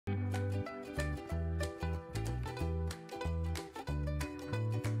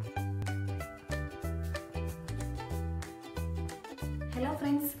Hello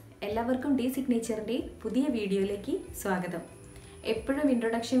friends, എല്ലാവർക്കും Dsignature പുതിയ വീഡിയോയിലേക്ക് സ്വാഗതം. എപ്പോഴും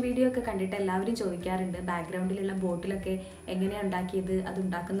ഇൻട്രൊഡക്ഷൻ വീഡിയോ ഒക്കെ കണ്ടിട്ട് എല്ലാവരും ചോദിക്കാറുണ്ട് ബാക്ക്ഗ്രൗണ്ടിലുള്ള ബോട്ടിലൊക്കെ എങ്ങനെയാണ് ഉണ്ടാക്കിയത്, അത്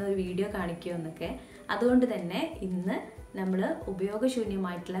ഉണ്ടാക്കുന്ന ഒരു വീഡിയോ കാണിക്കുമോ എന്നൊക്കെ. അതുകൊണ്ട് തന്നെ ഇന്ന് നമ്മൾ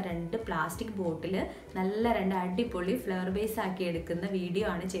ഉപയോഗശൂന്യമായിട്ടുള്ള 2 പ്ലാസ്റ്റിക് ബോട്ടിൽ നല്ല 2 അടിപൊളി ഫ്ലവർ ബേസ് ആക്കി എടുക്കുന്ന വീഡിയോ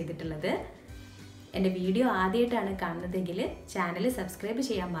ആണ് ചെയ്തിട്ടുള്ളത്. എൻ്റെ വീഡിയോ ആദ്യമായിട്ടാണ് കാണുന്നതെങ്കിൽ ചാനൽ സബ്സ്ക്രൈബ്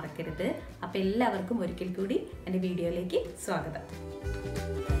ചെയ്യാൻ മറക്കരുത്. അപ്പോൾ എല്ലാവർക്കും ഒരിക്കൽ കൂടി എൻ്റെ വീഡിയോയിലേക്ക് സ്വാഗതം.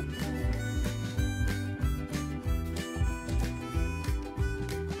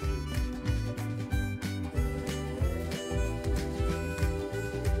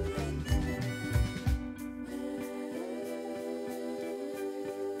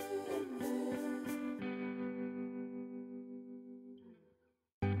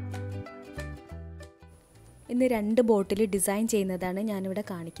 ഇന്ന് 2 ബോട്ടിൽ ഡിസൈൻ ചെയ്യുന്നതാണ് ഞാനിവിടെ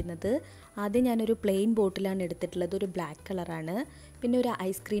കാണിക്കുന്നത്. ആദ്യം ഞാനൊരു പ്ലെയിൻ ബോട്ടിലാണ് എടുത്തിട്ടുള്ളത്, ഒരു ബ്ലാക്ക് കളറാണ്. പിന്നെ ഒരു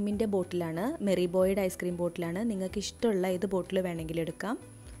ഐസ്ക്രീമിൻ്റെ ബോട്ടിലാണ്, മെറി ബോയുടെ ഐസ്ക്രീം ബോട്ടിലാണ്. നിങ്ങൾക്ക് ഇഷ്ടമുള്ള ഏത് ബോട്ടിൽ വേണമെങ്കിൽ എടുക്കാം.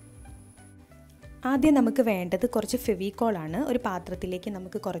 ആദ്യം നമുക്ക് വേണ്ടത് കുറച്ച് ഫെവിക്കോളാണ്. ഒരു പാത്രത്തിലേക്ക്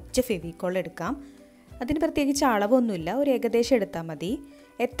നമുക്ക് കുറച്ച് ഫെവിക്കോൾ എടുക്കാം. അതിന് പ്രത്യേകിച്ച് അളവൊന്നുമില്ല, ഒരു ഏകദേശം എടുത്താൽ മതി.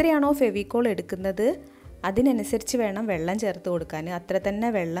 എത്രയാണോ ഫെവിക്കോൾ എടുക്കുന്നത് അതിനനുസരിച്ച് വേണം വെള്ളം ചേർത്ത് കൊടുക്കാൻ. അത്ര തന്നെ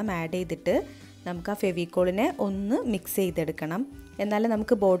വെള്ളം ആഡ് ചെയ്തിട്ട് നമുക്ക് ആ ഫെവിക്കോളിനെ ഒന്ന് മിക്സ് ചെയ്തെടുക്കണം. എന്നാലേ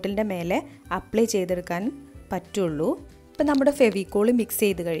നമുക്ക് ബോട്ടിലിൻ്റെ മേലെ അപ്ലൈ ചെയ്തെടുക്കാൻ പറ്റുള്ളൂ. ഇപ്പം നമ്മുടെ ഫെവിക്കോൾ മിക്സ്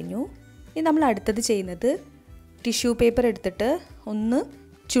ചെയ്ത് കഴിഞ്ഞു. ഇനി നമ്മൾ അടുത്തത് ചെയ്യുന്നത് ടിഷ്യൂ പേപ്പർ എടുത്തിട്ട് ഒന്ന്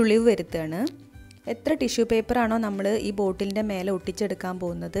ചുളിവ് വരുത്തുകയാണ്. എത്ര ടിഷ്യൂ പേപ്പറാണോ നമ്മൾ ഈ ബോട്ടിലിൻ്റെ മേലെ ഒട്ടിച്ചെടുക്കാൻ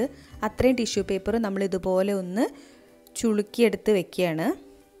പോകുന്നത് അത്രയും ടിഷ്യൂ പേപ്പർ നമ്മൾ ഇതുപോലെ ഒന്ന് ചുളുക്കിയെടുത്ത് വെക്കുകയാണ്.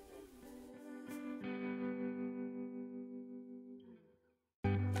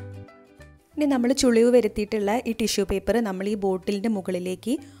 ഇനി നമ്മൾ ചുളിവ് വരുത്തിയിട്ടുള്ള ഈ ടിഷ്യൂ പേപ്പർ നമ്മൾ ഈ ബോട്ടിലിൻ്റെ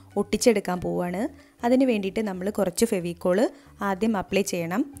മുകളിലേക്ക് ഒട്ടിച്ചെടുക്കാൻ പോവുകയാണ്. അതിന് വേണ്ടിയിട്ട് നമ്മൾ കുറച്ച് ഫെവിക്കോള് ആദ്യം അപ്ലൈ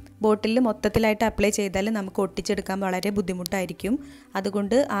ചെയ്യണം. ബോട്ടിലിൽ മൊത്തത്തിലായിട്ട് അപ്ലൈ ചെയ്താൽ നമുക്ക് ഒട്ടിച്ചെടുക്കാൻ വളരെ ബുദ്ധിമുട്ടായിരിക്കും.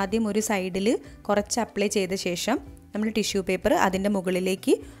 അതുകൊണ്ട് ആദ്യം ഒരു സൈഡിൽ കുറച്ച് അപ്ലൈ ചെയ്ത ശേഷം നമ്മൾ ടിഷ്യൂ പേപ്പർ അതിൻ്റെ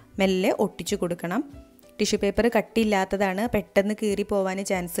മുകളിലേക്ക് മെല്ലെ ഒട്ടിച്ചു കൊടുക്കണം. ടിഷ്യൂ പേപ്പർ കട്ടിയില്ലാത്തതാണ്, പെട്ടെന്ന് കീറി പോകാൻ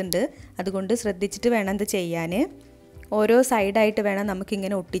ചാൻസ് ഉണ്ട്. അതുകൊണ്ട് ശ്രദ്ധിച്ചിട്ട് വേണം ഇത് ചെയ്യാൻ. ഓരോ സൈഡായിട്ട് വേണം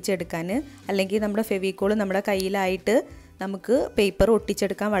നമുക്കിങ്ങനെ ഒട്ടിച്ചെടുക്കാൻ. അല്ലെങ്കിൽ നമ്മുടെ ഫെവിക്കോൾ നമ്മുടെ കയ്യിലായിട്ട് നമുക്ക് പേപ്പർ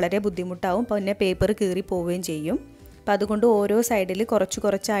ഒട്ടിച്ചെടുക്കാൻ വളരെ ബുദ്ധിമുട്ടാവും. പിന്നെ പേപ്പർ കീറി പോവുകയും ചെയ്യും. അപ്പോൾ അതുകൊണ്ട് ഓരോ സൈഡിൽ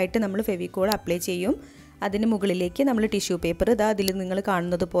കുറച്ചായിട്ട് നമ്മൾ ഫെവിക്കോൾ അപ്ലൈ ചെയ്യും. അതിന് മുകളിലേക്ക് നമ്മൾ ടിഷ്യൂ പേപ്പർ അതിൽ നിങ്ങൾ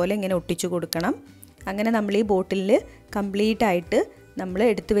കാണുന്നത് പോലെ ഇങ്ങനെ ഒട്ടിച്ചു കൊടുക്കണം. അങ്ങനെ നമ്മൾ ഈ ബോട്ടിലിൽ കംപ്ലീറ്റ് ആയിട്ട് നമ്മൾ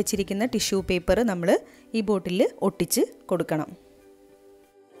എടുത്തു വെച്ചിരിക്കുന്ന ടിഷ്യൂ പേപ്പർ നമ്മൾ ഈ ബോട്ടിലിൽ ഒട്ടിച്ച് കൊടുക്കണം.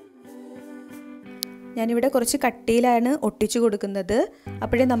 ഞാനിവിടെ കുറച്ച് കട്ടിയിലാണ് ഒട്ടിച്ചു കൊടുക്കുന്നത്.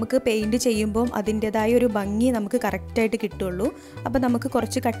 അപ്പോഴേ നമുക്ക് പെയിൻറ്റ് ചെയ്യുമ്പം അതിൻ്റേതായ ഒരു ഭംഗി നമുക്ക് കറക്റ്റായിട്ട് കിട്ടുള്ളൂ. അപ്പോൾ നമുക്ക്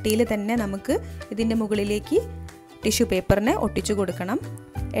കുറച്ച് കട്ടിയിൽ തന്നെ നമുക്ക് ഇതിൻ്റെ മുകളിലേക്ക് ടിഷ്യൂ പേപ്പറിനെ ഒട്ടിച്ചു കൊടുക്കണം.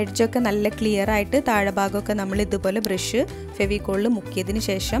 എഡ്ജൊക്കെ നല്ല ക്ലിയർ ആയിട്ട് താഴെ ഭാഗമൊക്കെ നമ്മൾ ഇതുപോലെ ബ്രഷ് ഫെവിക്കോളിൽ മുക്കിയതിന്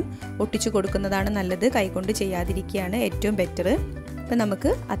ശേഷം ഒട്ടിച്ചു കൊടുക്കുന്നതാണ് നല്ലത്. കൈകൊണ്ട് ചെയ്യാതിരിക്കുകയാണ് ഏറ്റവും ബെറ്റർ. അപ്പോൾ നമുക്ക്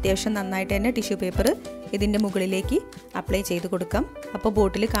അത്യാവശ്യം നന്നായിട്ട് തന്നെ ടിഷ്യൂ പേപ്പർ ഇതിൻ്റെ മുകളിലേക്ക് അപ്ലൈ ചെയ്ത് കൊടുക്കാം. അപ്പോൾ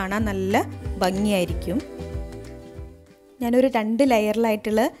ബോട്ടിൽ കാണാൻ നല്ല ഭംഗിയായിരിക്കും. ഞാനൊരു 2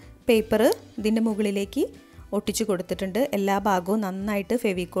 ലെയറിലായിട്ടുള്ള പേപ്പർ ഇതിൻ്റെ മുകളിലേക്ക് ഒട്ടിച്ചു കൊടുത്തിട്ടുണ്ട്. എല്ലാ ഭാഗവും നന്നായിട്ട്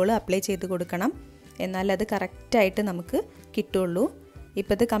ഫെവിക്കോൾ അപ്ലൈ ചെയ്ത് കൊടുക്കണം. എന്നാൽ അത് കറക്റ്റായിട്ട് നമുക്ക് കിട്ടുള്ളൂ.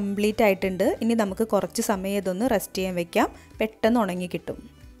 ഇപ്പോൾ ഇത് കംപ്ലീറ്റ് ആയിട്ടുണ്ട്. ഇനി നമുക്ക് കുറച്ച് സമയം ഇതൊന്ന് റെസ്റ്റ് ചെയ്യാൻ വെക്കാം. പെട്ടെന്ന് ഉണങ്ങി കിട്ടും.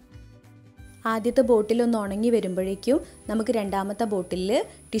 ആദ്യത്തെ ബോട്ടിലൊന്ന് ഉണങ്ങി വരുമ്പോഴേക്കും നമുക്ക് രണ്ടാമത്തെ ബോട്ടിലിൽ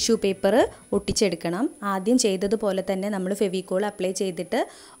ടിഷ്യൂ പേപ്പർ ഒട്ടിച്ചെടുക്കണം. ആദ്യം ചെയ്തതുപോലെ തന്നെ നമ്മൾ ഫെവിക്കോൾ അപ്ലൈ ചെയ്തിട്ട്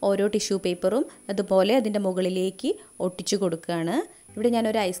ഓരോ ടിഷ്യൂ പേപ്പറും അതുപോലെ അതിൻ്റെ മുകളിലേക്ക് ഒട്ടിച്ചു കൊടുക്കുകയാണ്. ഇവിടെ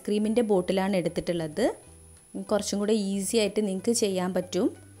ഞാനൊരു ഐസ്ക്രീമിൻ്റെ ബോട്ടിലാണ് എടുത്തിട്ടുള്ളത്. കുറച്ചും കൂടെ ഈസി ആയിട്ട് നിങ്ങൾക്ക് ചെയ്യാൻ പറ്റും.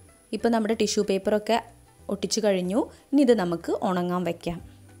 ഇപ്പോൾ നമ്മുടെ ടിഷ്യൂ പേപ്പറൊക്കെ ഒട്ടിച്ചു കഴിഞ്ഞു. ഇനി ഇത് നമുക്ക് ഉണങ്ങാൻ വയ്ക്കാം.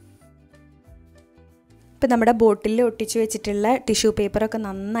 ഇപ്പോൾ നമ്മുടെ ബോട്ടിലിൽ ഒട്ടിച്ചു വെച്ചിട്ടുള്ള ടിഷ്യൂ പേപ്പറൊക്കെ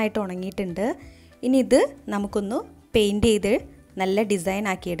നന്നായിട്ട് ഉണങ്ങിയിട്ടുണ്ട്. ഇനി ഇത് നമുക്കൊന്ന് പെയിൻറ്റ് ചെയ്ത് നല്ല ഡിസൈൻ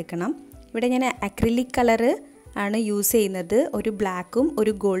ആക്കി എടുക്കണം. ഇവിടെ ഞാൻ അക്രിലിക് കളറ് ആണ് യൂസ് ചെയ്യുന്നത്. ഒരു ബ്ലാക്കും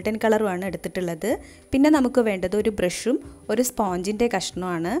ഒരു ഗോൾഡൻ കളറുമാണ് എടുത്തിട്ടുള്ളത്. പിന്നെ നമുക്ക് വേണ്ടത് ഒരു ബ്രഷും ഒരു സ്പോഞ്ചിൻ്റെ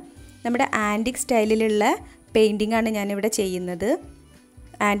കഷ്ണമാണ്. നമ്മുടെ ആൻറ്റിക് സ്റ്റൈലിലുള്ള പെയിൻറ്റിംഗ് ആണ് ഞാനിവിടെ ചെയ്യുന്നത്.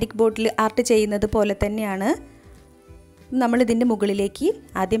 ആൻറ്റിക് ബോട്ടിൽ ആർട്ട് ചെയ്യുന്നത് പോലെ തന്നെയാണ്. നമ്മളിതിൻ്റെ മുകളിലേക്ക്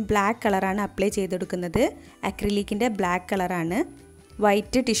ആദ്യം ബ്ലാക്ക് കളറാണ് അപ്ലൈ ചെയ്തെടുക്കുന്നത്. അക്രിലിക്കിൻ്റെ ബ്ലാക്ക് കളറാണ്.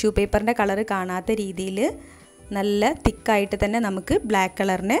 വൈറ്റ് ടിഷ്യൂ പേപ്പറിൻ്റെ കളറ് കാണാത്ത രീതിയിൽ നല്ല തിക്കായിട്ട് തന്നെ നമുക്ക് ബ്ലാക്ക്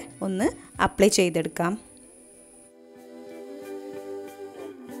കളറിനെ ഒന്ന് അപ്ലൈ ചെയ്തെടുക്കാം.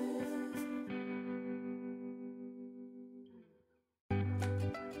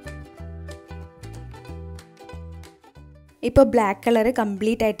 ഇപ്പോൾ ബ്ലാക്ക് കളർ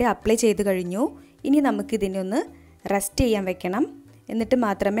കംപ്ലീറ്റ് ആയിട്ട് അപ്ലൈ ചെയ്ത് കഴിഞ്ഞു. ഇനി നമുക്ക് ഇതിനെ ഒന്ന് റെസ്റ്റ് ചെയ്യാൻ വെക്കണം. എന്നിട്ട്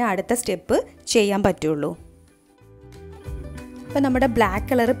മാത്രമേ അടുത്ത സ്റ്റെപ്പ് ചെയ്യാൻ പറ്റുള്ളൂ. അപ്പോൾ നമ്മുടെ ബ്ലാക്ക്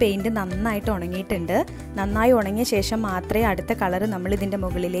കളർ പെയിൻറ്റ് നന്നായിട്ട് ഉണങ്ങിയിട്ടുണ്ട്. നന്നായി ഉണങ്ങിയ ശേഷം മാത്രമേ അടുത്ത കളർ നമ്മൾ ഇതിൻ്റെ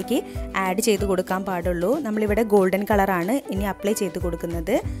മുകളിലേക്ക് ആഡ് ചെയ്ത് കൊടുക്കാൻ പാടുള്ളൂ. നമ്മളിവിടെ ഗോൾഡൻ കളറാണ് ഇനി അപ്ലൈ ചെയ്ത്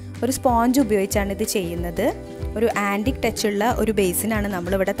കൊടുക്കുന്നത്. ഒരു സ്പോഞ്ച് ഉപയോഗിച്ചാണ് ഇത് ചെയ്യുന്നത്. ഒരു ആൻറ്റിക് ടച്ചുള്ള ഒരു ബേസിനാണ്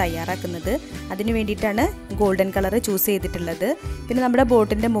നമ്മളിവിടെ തയ്യാറാക്കുന്നത്. അതിന് വേണ്ടിയിട്ടാണ് ഗോൾഡൻ കളർ ചൂസ് ചെയ്തിട്ടുള്ളത്. പിന്നെ നമ്മുടെ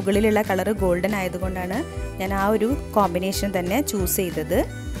ബോട്ടിൻ്റെ മുകളിലുള്ള കളർ ഗോൾഡൻ ആയതുകൊണ്ടാണ് ഞാൻ ആ ഒരു കോമ്പിനേഷൻ തന്നെ ചൂസ് ചെയ്തത്.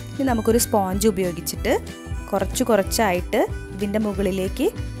 ഇനി നമുക്കൊരു സ്പോഞ്ച് ഉപയോഗിച്ചിട്ട് കുറച്ചായിട്ട് ഇതിൻ്റെ മുകളിലേക്ക്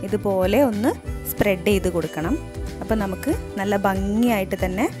ഇതുപോലെ ഒന്ന് സ്പ്രെഡ് ചെയ്ത് കൊടുക്കണം. അപ്പോൾ നമുക്ക് നല്ല ഭംഗിയായിട്ട്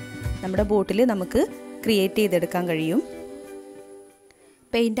തന്നെ നമ്മുടെ ബോട്ടിൽ നമുക്ക് ക്രിയേറ്റ് ചെയ്തെടുക്കാൻ കഴിയും.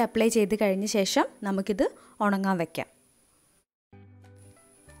 പെയിൻറ്റ് അപ്ലൈ ചെയ്ത് കഴിഞ്ഞ ശേഷം നമുക്കിത് ഉണങ്ങാൻ വയ്ക്കാം.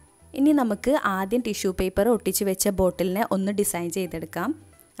 ഇനി നമുക്ക് ആദ്യം ടിഷ്യൂ പേപ്പർ ഒട്ടിച്ച് വെച്ച ബോട്ടിലിനെ ഒന്ന് ഡിസൈൻ ചെയ്തെടുക്കാം.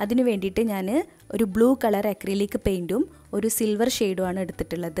 അതിന് വേണ്ടിയിട്ട് ഞാൻ ഒരു ബ്ലൂ കളർ അക്രിലിക് പെയിൻറ്റും ഒരു സിൽവർ ഷെയ്ഡുമാണ്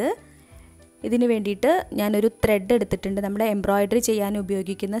എടുത്തിട്ടുള്ളത്. ഇതിന് വേണ്ടിയിട്ട് ഞാനൊരു ത്രെഡ് എടുത്തിട്ടുണ്ട്. നമ്മുടെ എംബ്രോയ്ഡറി ചെയ്യാൻ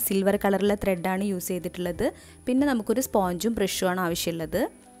ഉപയോഗിക്കുന്ന സിൽവർ കളറിലെ ത്രെഡാണ് യൂസ് ചെയ്തിട്ടുള്ളത്. പിന്നെ നമുക്കൊരു സ്പോഞ്ചും ബ്രഷുമാണ് ആവശ്യമുള്ളത്.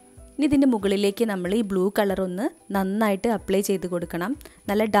 ഇനി ഇതിൻ്റെ മുകളിലേക്ക് നമ്മൾ ഈ ബ്ലൂ കളർ ഒന്ന് നന്നായിട്ട് അപ്ലൈ ചെയ്ത് കൊടുക്കണം.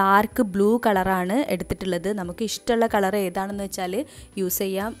 നല്ല ഡാർക്ക് ബ്ലൂ കളറാണ് എടുത്തിട്ടുള്ളത്. നമുക്ക് ഇഷ്ടമുള്ള കളർ ഏതാണെന്ന് വെച്ചാൽ യൂസ്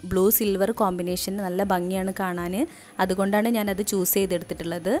ചെയ്യാം. ബ്ലൂ സിൽവർ കോമ്പിനേഷൻ നല്ല ഭംഗിയാണ് കാണാൻ. അതുകൊണ്ടാണ് ഞാനത് ചൂസ്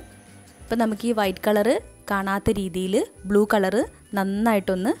ചെയ്തെടുത്തിട്ടുള്ളത്. അപ്പോൾ നമുക്ക് ഈ വൈറ്റ് കളറ് കാണാത്ത രീതിയിൽ ബ്ലൂ കളറ്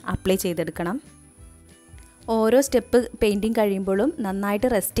നന്നായിട്ടൊന്ന് അപ്ലൈ ചെയ്തെടുക്കണം. ഓരോ സ്റ്റെപ്പ് പെയിൻറ്റിങ് കഴിയുമ്പോഴും നന്നായിട്ട്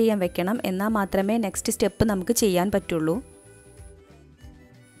റെസ്റ്റ് ചെയ്യാൻ വെക്കണം. എന്നാൽ മാത്രമേ നെക്സ്റ്റ് സ്റ്റെപ്പ് നമുക്ക് ചെയ്യാൻ പറ്റുള്ളൂ.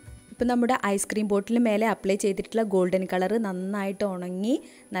 ഇപ്പോൾ നമ്മുടെ ഐസ്ക്രീം ബോട്ടിൽ മേലെ അപ്ലൈ ചെയ്തിട്ടുള്ള ഗോൾഡൻ കളറ് നന്നായിട്ട് ഉണങ്ങി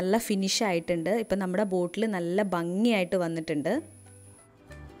നല്ല ഫിനിഷ് ആയിട്ടുണ്ട്. ഇപ്പോൾ നമ്മുടെ ബോട്ടിൽ നല്ല ഭംഗിയായിട്ട് വന്നിട്ടുണ്ട്.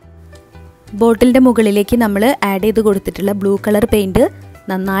 ബോട്ടിലിൻ്റെ മുകളിലേക്ക് നമ്മൾ ആഡ് ചെയ്ത് കൊടുത്തിട്ടുള്ള ബ്ലൂ കളർ പെയിൻറ്റ്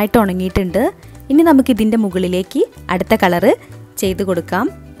നന്നായിട്ട് ഉണങ്ങിയിട്ടുണ്ട്. ഇനി നമുക്കിതിൻ്റെ മുകളിലേക്ക് അടുത്ത കളറ് ചെയ്ത് കൊടുക്കാം.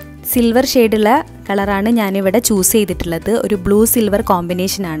 സിൽവർ ഷെയ്ഡുള്ള കളറാണ് ഞാനിവിടെ ചൂസ് ചെയ്തിട്ടുള്ളത്. ഒരു ബ്ലൂ സിൽവർ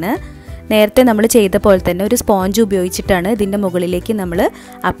കോമ്പിനേഷനാണ്. നേരത്തെ നമ്മൾ ചെയ്ത പോലെ തന്നെ ഒരു സ്പോഞ്ച് ഉപയോഗിച്ചിട്ടാണ് ഇതിൻ്റെ മുകളിലേക്ക് നമ്മൾ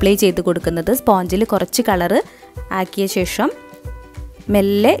അപ്ലൈ ചെയ്ത് കൊടുക്കുന്നത്. സ്പോഞ്ചിൽ കുറച്ച് കളറ് ആക്കിയ ശേഷം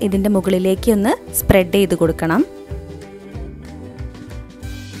മെല്ലെ ഇതിൻ്റെ മുകളിലേക്ക് ഒന്ന് സ്പ്രെഡ് ചെയ്ത് കൊടുക്കണം.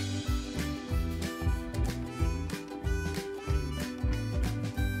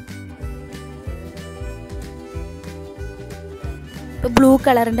 ഇപ്പോൾ ബ്ലൂ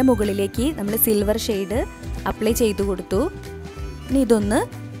കളറിൻ്റെ മുകളിലേക്ക് നമ്മൾ സിൽവർ ഷെയ്ഡ് അപ്ലൈ ചെയ്ത് കൊടുത്തു. ഇനി ഇതൊന്ന്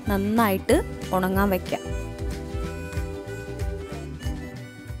നന്നായിട്ട് ഉണങ്ങാൻ വയ്ക്കാം.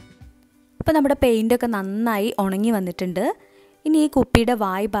 അപ്പോൾ നമ്മുടെ പെയിൻ്റൊക്കെ നന്നായി ഉണങ്ങി വന്നിട്ടുണ്ട്. ഇനി ഈ കുപ്പിയുടെ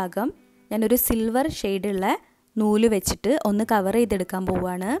വായ് ഭാഗം ഞാനൊരു സിൽവർ ഷെയ്ഡുള്ള നൂല് വെച്ചിട്ട് ഒന്ന് കവർ ചെയ്തെടുക്കാൻ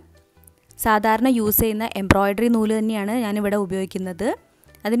പോവുകയാണ്. സാധാരണ യൂസ് ചെയ്യുന്ന എംബ്രോയ്ഡറി നൂല് തന്നെയാണ് ഞാനിവിടെ ഉപയോഗിക്കുന്നത്.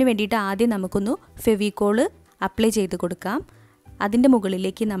 അതിന് വേണ്ടിയിട്ട് ആദ്യം നമുക്കൊന്ന് ഫെവിക്കോള് അപ്ലൈ ചെയ്ത് കൊടുക്കാം. അതിൻ്റെ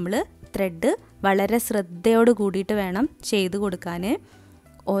മുകളിലേക്ക് നമ്മൾ ത്രെഡ് വളരെ ശ്രദ്ധയോട് കൂടിയിട്ട് വേണം ചെയ്ത് കൊടുക്കാൻ.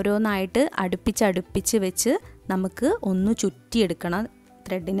 ഓരോന്നായിട്ട് അടുപ്പിച്ച് വെച്ച് നമുക്ക് ഒന്ന് ചുറ്റിയെടുക്കണം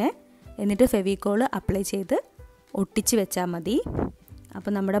ത്രെഡിനെ. എന്നിട്ട് ഫെവിക്കോൾ അപ്ലൈ ചെയ്ത് ഒട്ടിച്ച് വെച്ചാൽ മതി.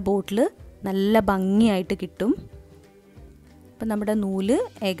 അപ്പോൾ നമ്മുടെ ബോട്ടിൽ നല്ല ഭംഗിയായിട്ട് കിട്ടും. അപ്പോൾ നമ്മുടെ നൂല്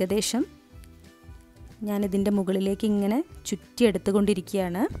ഏകദേശം ഞാനിതിൻ്റെ മുകളിലേക്ക് ഇങ്ങനെ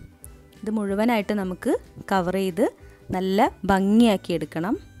ചുറ്റിയെടുത്തുകൊണ്ടിരിക്കുകയാണ്. ഇത് മുഴുവനായിട്ട് നമുക്ക് കവർ ചെയ്ത് നല്ല ഭംഗിയാക്കി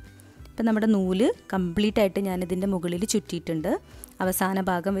എടുക്കണം. ഇപ്പം നമ്മുടെ നൂല് കംപ്ലീറ്റ് ആയിട്ട് ഞാനിതിൻ്റെ മുകളിൽ ചുറ്റിയിട്ടുണ്ട്. അവസാന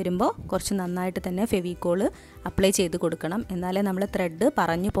ഭാഗം വരുമ്പോൾ കുറച്ച് നന്നായിട്ട് തന്നെ ഫെവിക്കോള് അപ്ലൈ ചെയ്ത് കൊടുക്കണം. എന്നാലേ നമ്മൾ ത്രെഡ്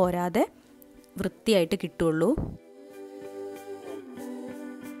പറഞ്ഞു പോരാതെ വൃത്തിയായിട്ട് കിട്ടുള്ളൂ.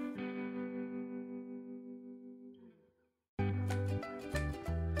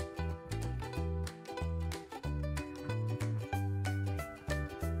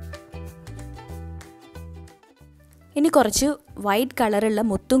 ഇനി കുറച്ച് വൈറ്റ് കളറുള്ള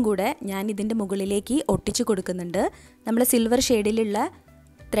മുത്തും കൂടെ ഞാൻ ഇതിൻ്റെ മുകളിലേക്ക് ഒട്ടിച്ച് കൊടുക്കുന്നുണ്ട്. നമ്മൾ സിൽവർ ഷെയ്ഡിലുള്ള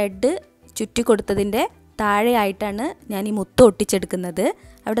ത്രെഡ് ചുറ്റി കൊടുത്തതിൻ്റെ താഴെയായിട്ടാണ് ഞാൻ ഈ മുത്ത് ഒട്ടിച്ചെടുക്കുന്നത്.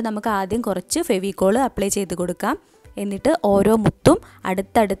 അവിടെ നമുക്ക് ആദ്യം കുറച്ച് ഫെവിക്കോൾ അപ്ലൈ ചെയ്ത് കൊടുക്കാം. എന്നിട്ട് ഓരോ മുത്തും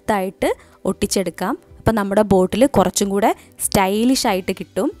അടുത്തടുത്തായിട്ട് ഒട്ടിച്ചെടുക്കാം. അപ്പം നമ്മുടെ ബോട്ടിൽ കുറച്ചും കൂടെ സ്റ്റൈലിഷ് ആയിട്ട്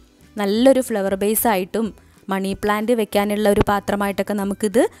കിട്ടും. നല്ലൊരു ഫ്ലവർ ബേസ് ആയിട്ടും മണി പ്ലാന്റ് വെക്കാനുള്ള ഒരു പാത്രമായിട്ടൊക്കെ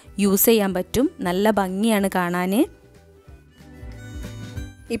നമുക്കിത് യൂസ് ചെയ്യാൻ പറ്റും. നല്ല ഭംഗിയാണ് കാണാൻ.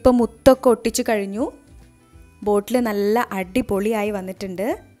 ഇപ്പോൾ മുത്തൊക്കെ ഒട്ടിച്ചു കഴിഞ്ഞു. ബോട്ടിൽ നല്ല അടിപൊളിയായി വന്നിട്ടുണ്ട്.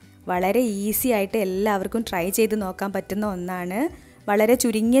 വളരെ ഈസി ആയിട്ട് എല്ലാവർക്കും ട്രൈ ചെയ്ത് നോക്കാൻ പറ്റുന്ന ഒന്നാണ്. വളരെ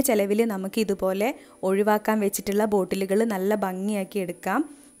ചുരുങ്ങിയ ചിലവിൽ നമുക്ക് ഇതുപോലെ ഒഴിവാക്കാൻ വെച്ചിട്ടുള്ള ബോട്ടിലുകൾ നല്ല ഭംഗിയാക്കി എടുക്കാം.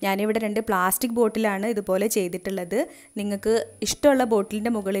 ഞാനിവിടെ 2 പ്ലാസ്റ്റിക് ബോട്ടിലാണ് ഇതുപോലെ ചെയ്തിട്ടുള്ളത്. നിങ്ങൾക്ക് ഇഷ്ടമുള്ള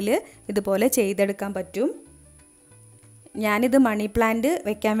ബോട്ടിലിൻ്റെ മുകളിൽ ഇതുപോലെ ചെയ്തെടുക്കാൻ പറ്റും. ഞാനിത് മണി പ്ലാന്റ്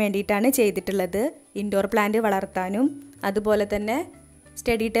വെക്കാൻ വേണ്ടിയിട്ടാണ് ചെയ്തിട്ടുള്ളത്. ഇൻഡോർ പ്ലാന്റ് വളർത്താനും അതുപോലെ തന്നെ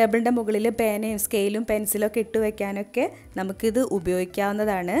സ്റ്റഡി ടേബിളിൻ്റെ മുകളിൽ പേനയും സ്കെയിലും പെൻസിലൊക്കെ ഇട്ട് വയ്ക്കാനൊക്കെ നമുക്കിത്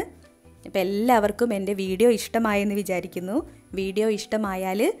ഉപയോഗിക്കാവുന്നതാണ്. അപ്പോൾ എല്ലാവർക്കും എൻ്റെ വീഡിയോ ഇഷ്ടമായെന്ന് വിചാരിക്കുന്നു. വീഡിയോ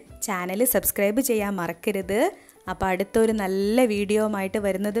ഇഷ്ടമായാൽ ചാനൽ സബ്സ്ക്രൈബ് ചെയ്യാൻ മറക്കരുത്. അപ്പോൾ അടുത്തൊരു നല്ല വീഡിയോ ആയിട്ട്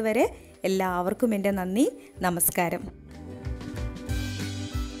വരുന്നത് വരെ എല്ലാവർക്കും എൻ്റെ നന്ദി, നമസ്കാരം.